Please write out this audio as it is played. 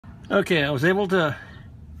Okay, I was able to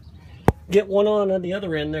get one on the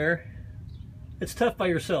other end there. It's tough by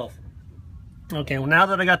yourself. Okay, well now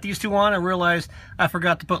that I got these two on, I realized I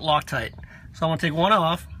forgot to put Loctite. So I'm gonna take one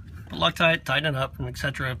off, put Loctite, tighten it up, and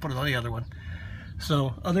etc. Put it on the other one.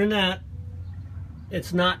 So other than that,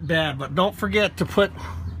 it's not bad. But don't forget to put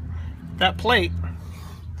that plate.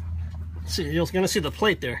 See, you're gonna see the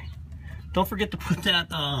plate there. Don't forget to put that.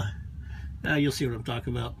 You'll see what I'm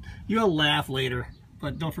talking about. You'll laugh later,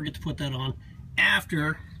 but don't forget to put that on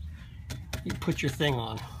after you put your thing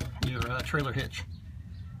on, your trailer hitch.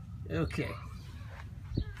 Okay.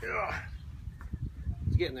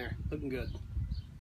 It's getting there, looking good.